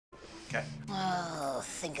Okay. Oh,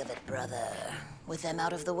 think of it, brother. With them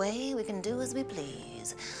out of the way, we can do as we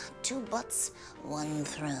please. 2 butts, 1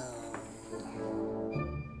 throne.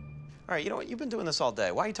 All right, you know what? You've been doing this all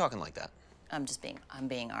day. Why are you talking like that? I'm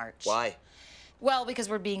being arch. Why? Well, because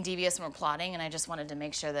we're being devious and we're plotting, and I just wanted to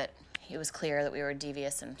make sure that it was clear that we were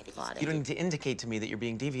devious and plotting. You don't need to indicate to me that you're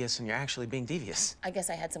being devious and you're actually being devious. I guess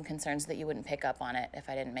I had some concerns that you wouldn't pick up on it if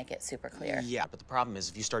I didn't make it super clear. Yeah, but the problem is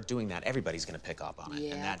if you start doing that, everybody's gonna pick up on it.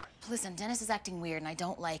 Yeah. And that... Listen, Dennis is acting weird and I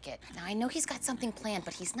don't like it. Now, I know he's got something planned,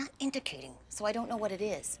 but he's not indicating, so I don't know what it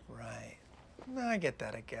is. Right. No, I get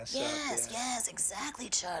that, I guess. Yes, exactly,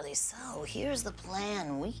 Charlie. So, here's the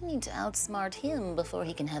plan. We need to outsmart him before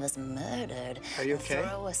he can have us murdered. Are you okay?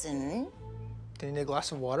 Throw us in. Do you need a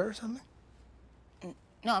glass of water or something?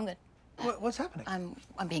 No, I'm good. What's happening?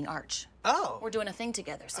 I'm being arch. Oh. We're doing a thing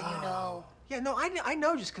together, so you know. Yeah, no, I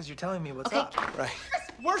know just because you're telling me what's up. Right.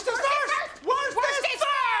 Worst is first! Worst is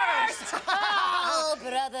first! Oh,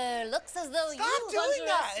 brother, looks as though Stop doing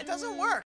that. It doesn't work.